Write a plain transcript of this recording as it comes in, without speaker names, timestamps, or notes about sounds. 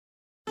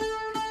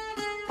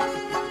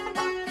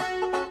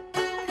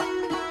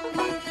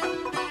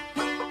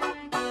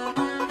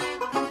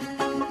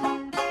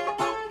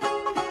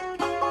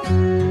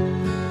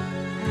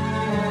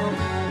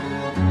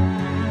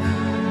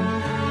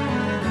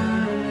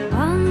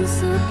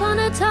Once upon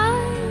a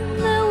time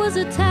there was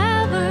a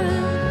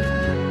tavern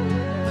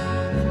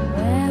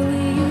where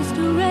we used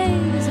to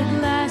raise a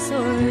glass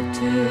or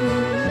two.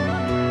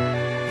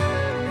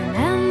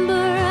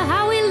 Remember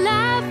how we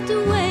laughed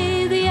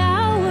away the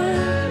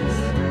hours.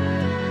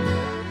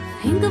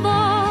 Think of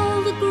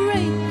all the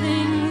great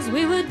things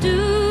we would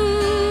do.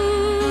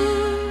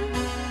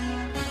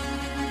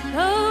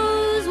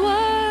 Those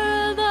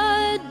were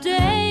the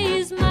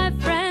days, my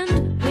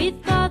friend, we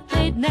thought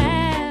they'd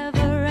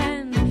never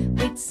end.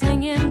 We'd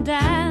sing and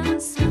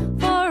dance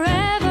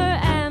forever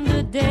and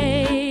a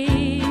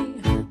day.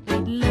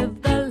 We'd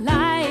live the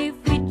life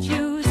we'd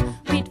choose.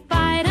 We'd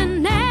fight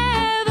and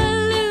never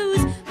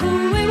lose. For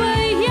we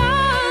were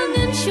young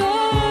and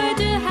sure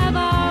to have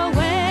our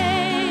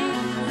way.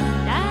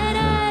 Da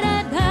da da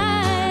da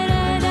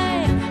da da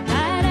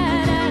da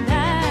da da da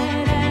da.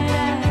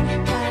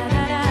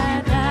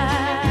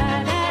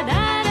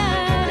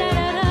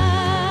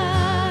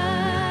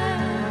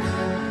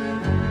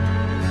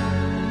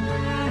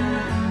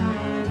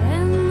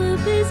 When the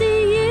busy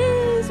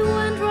years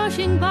went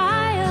rushing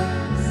by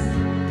us,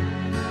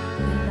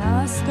 we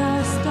lost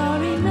our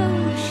starry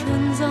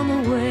notions on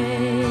the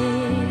way.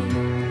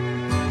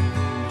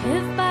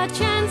 If by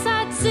chance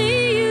I'd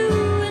see you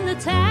in the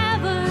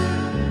tavern,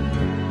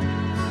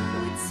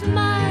 we'd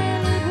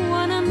smile at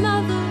one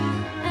another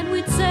and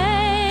we'd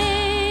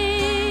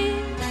say,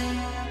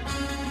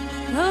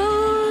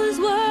 those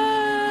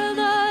were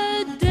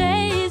the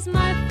days,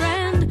 my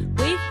friend,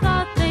 we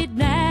thought they'd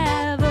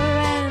never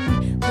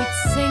end. We'd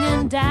sing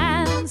and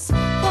dance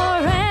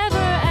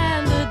forever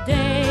and a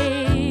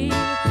day.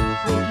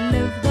 We'd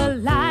live the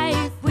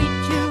life we'd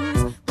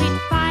choose. We'd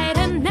fight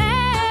and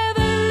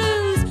never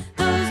lose.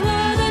 Those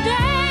were the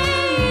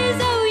days,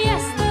 oh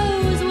yes,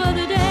 those were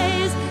the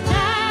days.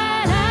 Da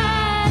da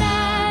da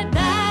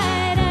da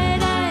da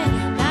da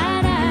da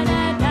da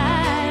da da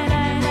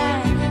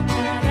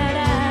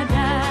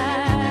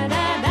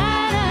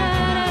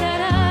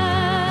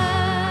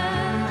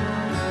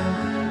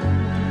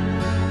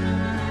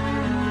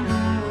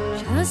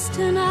Just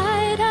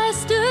tonight I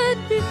stood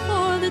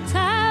before the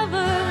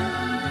tavern.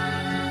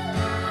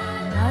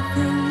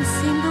 Nothing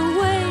seemed the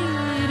way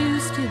it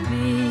used to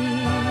be.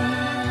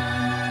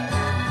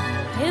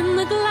 In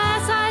the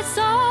glass I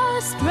saw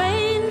a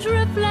strange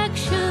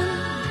reflection.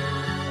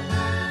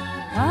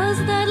 Was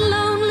that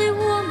lonely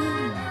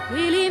woman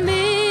really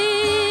me?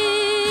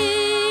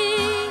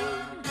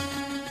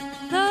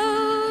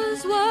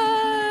 Those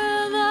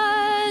were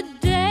the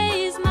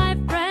days, my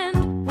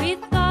friend, we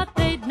thought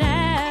they'd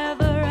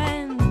never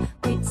end.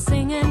 We'd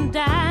sing and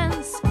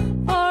dance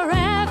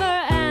forever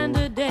and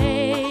a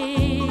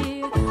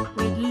day.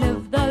 We'd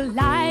live the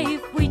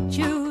life we'd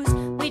choose.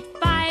 We'd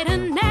fight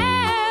and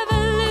never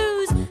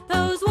lose.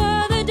 Those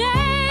were the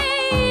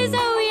days,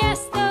 oh yes,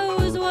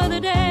 those were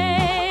the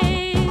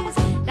days.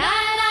 Da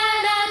da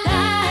da da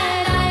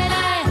da da da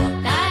da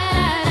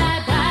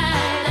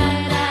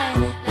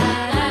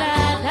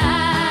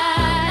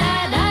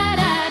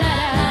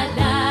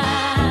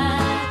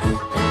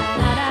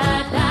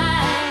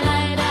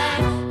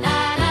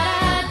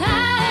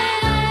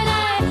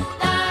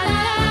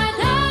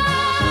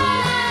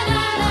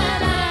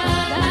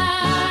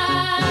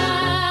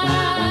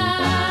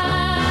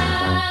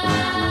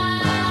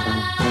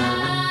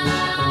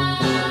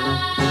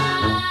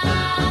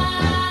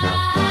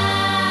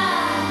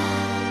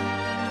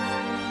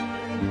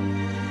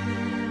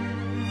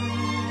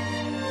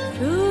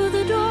Through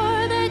the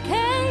door there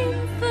came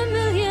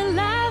familiar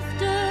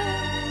laughter.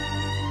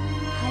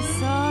 I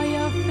saw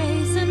your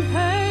face and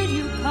heard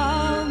you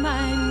call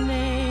my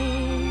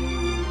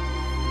name.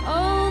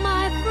 Oh,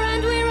 my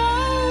friend, we're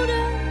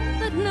older,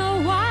 but no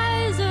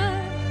wiser.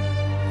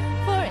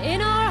 For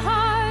in our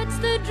hearts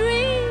the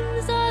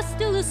dreams are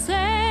still the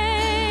same.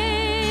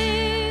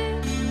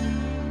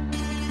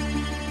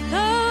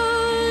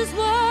 Those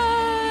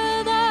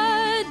were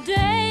the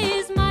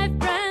days, my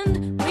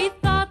friend, we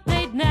thought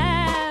they'd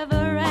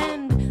never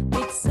end.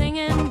 We'd sing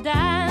and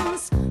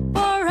dance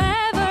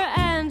forever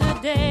and a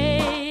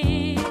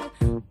day.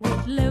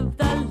 We'd live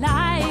the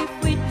life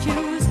we'd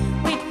choose.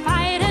 We'd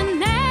fight and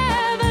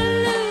never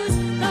lose.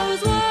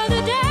 Those were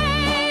the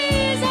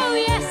days, oh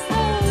yes,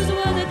 those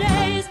were the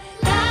days.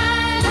 Da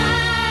da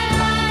da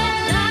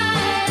da da da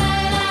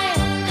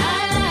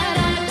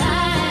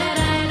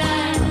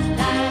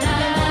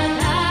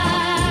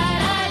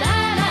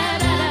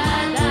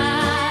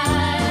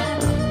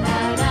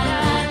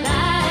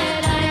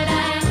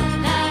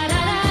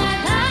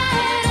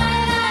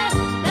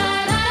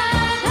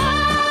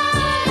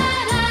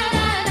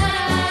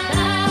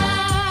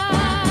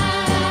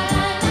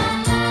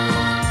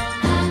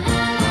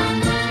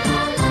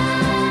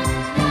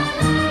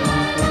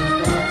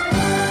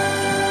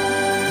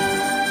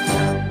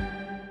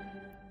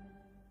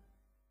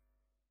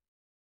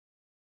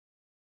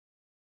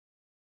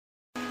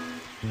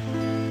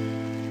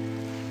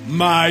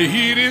My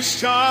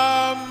Yiddish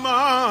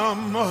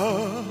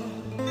mama,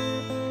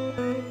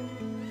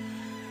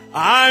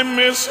 I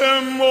miss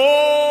her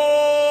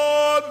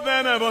more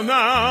than ever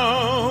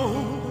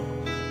now.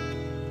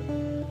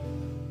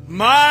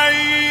 my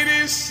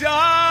Yiddish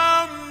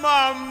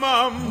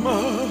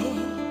mama.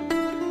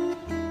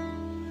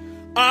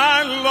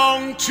 I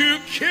long to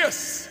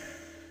kiss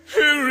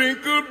her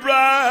wrinkled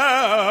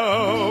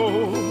brow.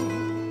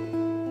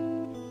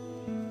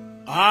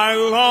 I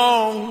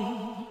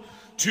long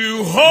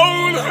to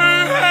hold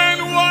her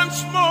hand once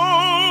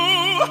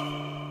more,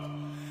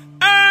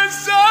 as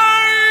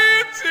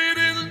I did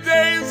in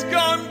days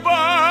gone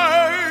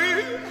by,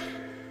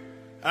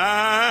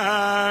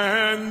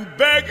 and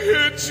beg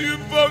her to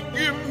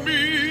forgive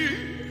me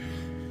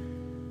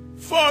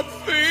for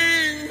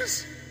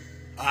things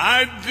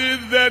I did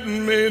that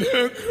made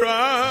her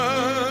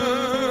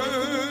cry.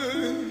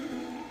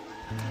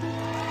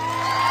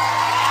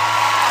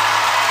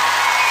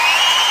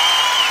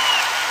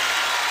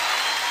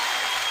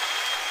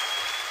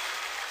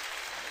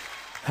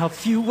 How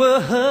few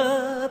were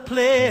her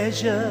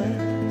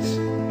pleasures.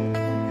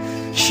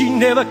 She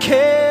never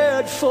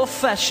cared for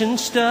fashion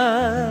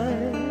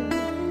styles.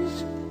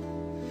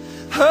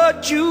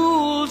 Her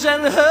jewels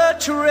and her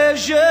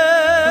treasures,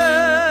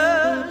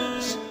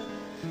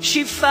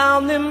 she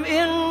found them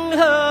in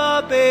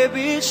her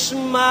baby's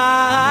smiles.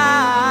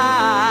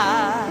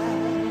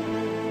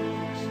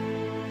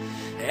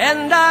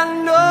 And I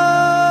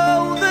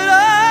know that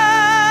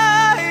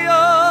I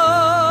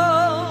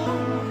owe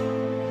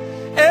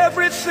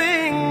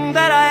everything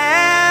that I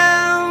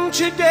am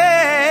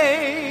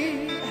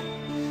today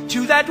to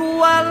that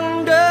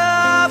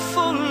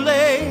wonderful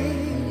lady,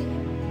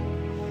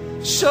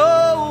 so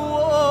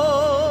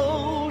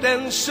old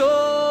and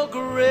so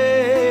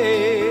great.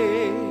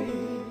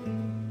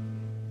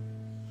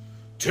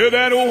 To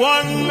that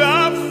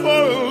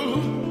wonderful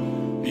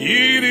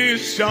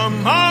Yiddish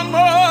mama,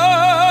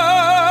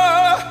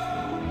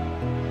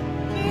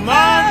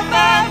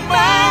 mama,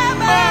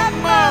 mama,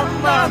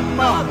 mama,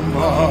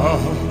 mama.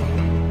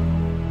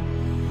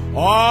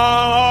 Of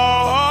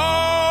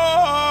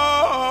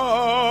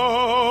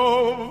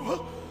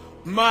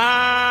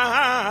my